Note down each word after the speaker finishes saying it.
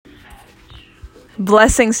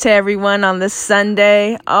Blessings to everyone on this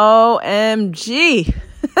Sunday. OMG.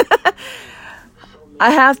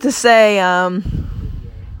 I have to say,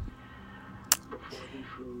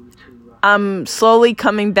 I'm slowly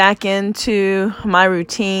coming back into my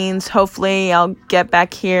routines. Hopefully I'll get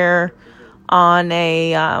back here on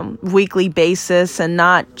a weekly basis and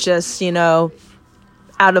not just, out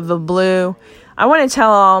of the blue. I want to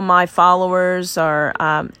tell all my followers, or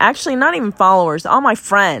actually not even followers, all my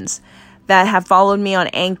friends that have followed me on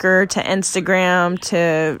Anchor, to Instagram,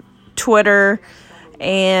 to Twitter,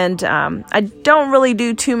 and I don't really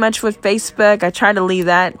do too much with Facebook. I try to leave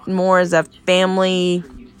that more as a family,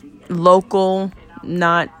 local,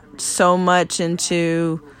 not so much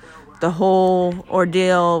into the whole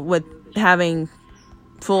ordeal with having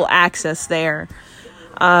full access there.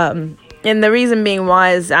 And the reason being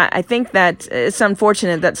why is I think that it's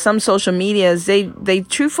unfortunate that some social medias, they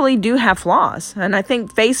truthfully do have flaws. And I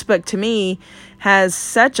think Facebook, to me, has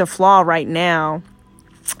such a flaw right now.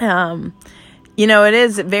 It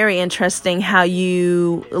is very interesting how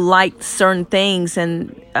you like certain things,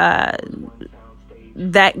 and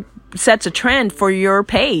that sets a trend for your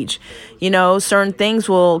page. Certain things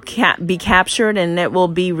will be captured and it will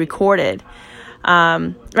be recorded.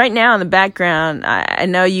 Right now in the background, I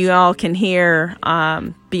know you all can hear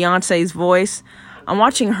Beyonce's voice. I'm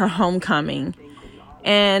watching her homecoming,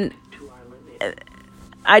 and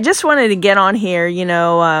I just wanted to get on here.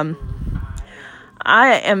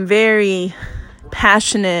 I am very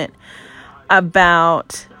passionate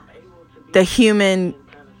about the human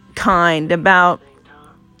kind, about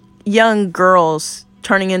young girls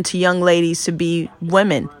turning into young ladies to be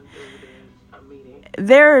women.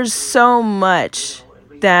 There's so much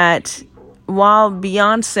that while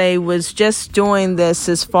Beyonce was just doing this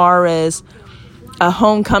as far as a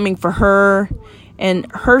homecoming for her and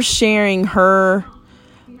her sharing her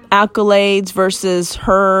accolades versus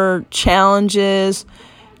her challenges,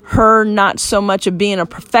 her not so much of being a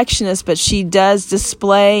perfectionist, but she does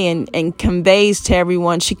display and conveys to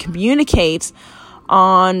everyone. She communicates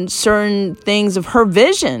on certain things of her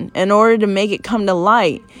vision in order to make it come to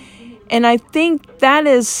light. And I think that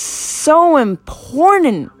is so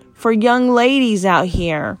important for young ladies out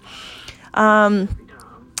here.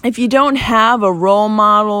 If you don't have a role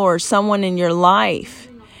model or someone in your life,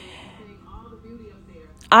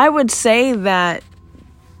 I would say that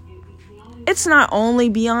it's not only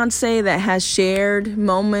Beyonce that has shared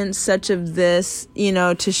moments such as this,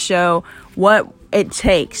 to show what it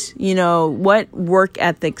takes, what work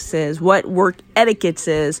ethics is, what work etiquette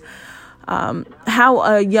is, how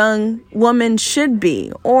a young woman should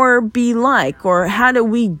be or be like, or how do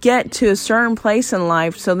we get to a certain place in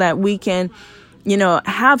life so that we can,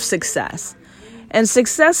 have success. And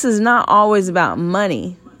success is not always about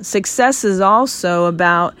money. Success is also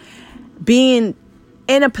about being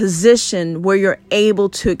in a position where you're able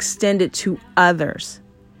to extend it to others.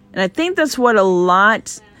 And I think that's what a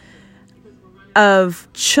lot of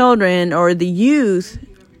children or the youth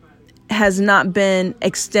has not been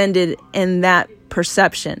extended in that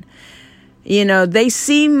perception. They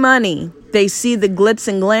see money. They see the glitz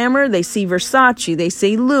and glamour. They see Versace. They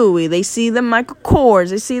see Louis. They see the Michael Kors.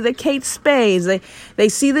 They see the Kate Spades. They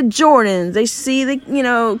see the Jordans. They see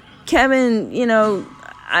the, Kevin,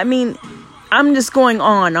 I'm just going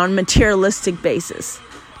on materialistic basis.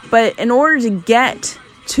 But in order to get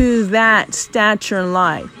to that stature in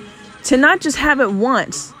life, to not just have it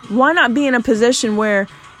once, why not be in a position where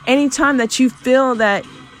anytime that you feel that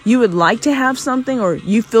you would like to have something or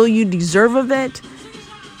you feel you deserve of it,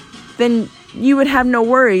 then you would have no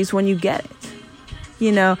worries when you get it.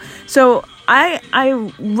 So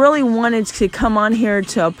I really wanted to come on here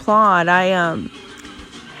to applaud. I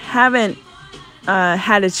haven't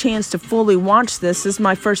had a chance to fully watch this. This is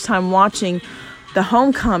my first time watching the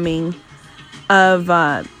homecoming of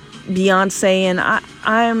Beyonce, and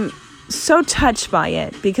I'm so touched by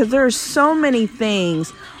it because there are so many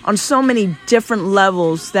things on so many different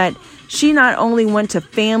levels that she not only went to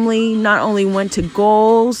family, not only went to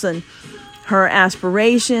goals and her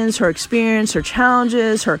aspirations, her experience, her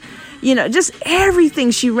challenges, her, just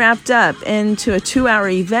everything she wrapped up into a 2-hour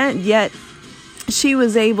event, yet she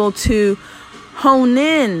was able to hone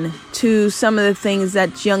in to some of the things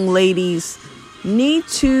that young ladies need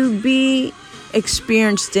to be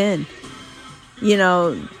experienced in.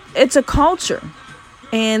 It's a culture,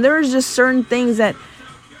 and there's just certain things that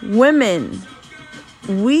women,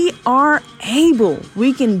 we are able,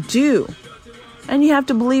 we can do, and you have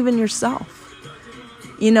to believe in yourself,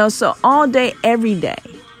 so all day, every day.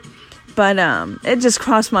 But it just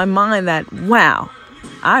crossed my mind that, wow,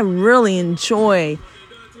 I really enjoy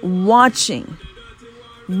watching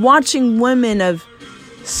watching women of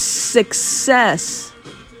success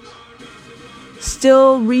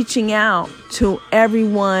still reaching out to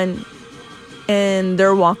everyone in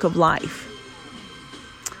their walk of life.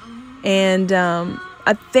 And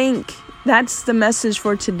I think that's the message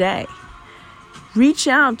for today. Reach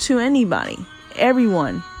out to anybody,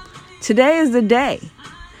 everyone. Today is the day.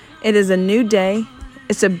 It is a new day.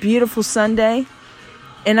 It's a beautiful Sunday.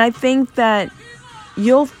 And I think that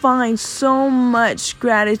you'll find so much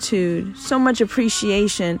gratitude, so much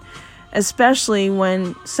appreciation, especially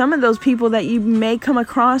when some of those people that you may come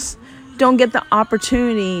across don't get the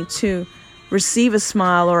opportunity to receive a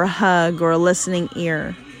smile or a hug or a listening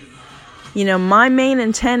ear. You know, my main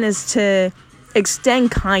intent is to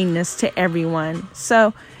extend kindness to everyone.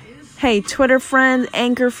 So, hey, Twitter friends,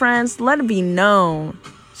 Anchor friends, let it be known.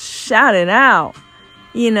 Shout it out.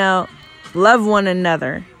 You know, love one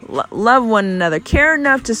another. Love one another. Care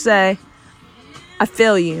enough to say, I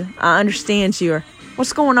feel you. I understand you. Or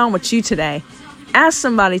what's going on with you today? Ask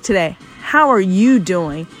somebody today, how are you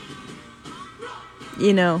doing?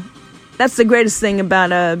 You know, that's the greatest thing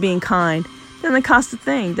about being kind. Doesn't cost a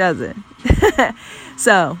thing, does it?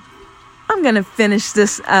 So, I'm going to finish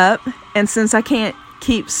this up. And since I can't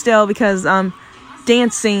keep still because I'm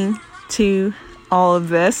dancing to all of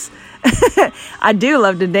this, I do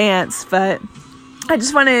love to dance, but I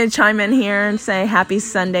just wanted to chime in here and say happy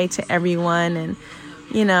Sunday to everyone. And,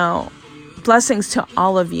 you know, blessings to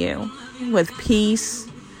all of you with peace,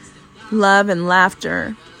 love, and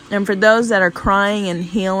laughter. And for those that are crying and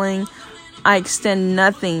healing, I extend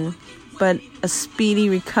nothing but a speedy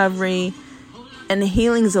recovery and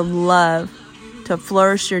healings of love to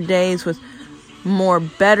flourish your days with more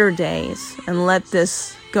better days and let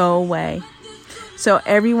this go away. So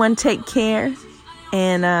everyone take care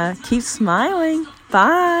and keep smiling.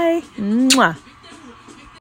 Bye. Mwah.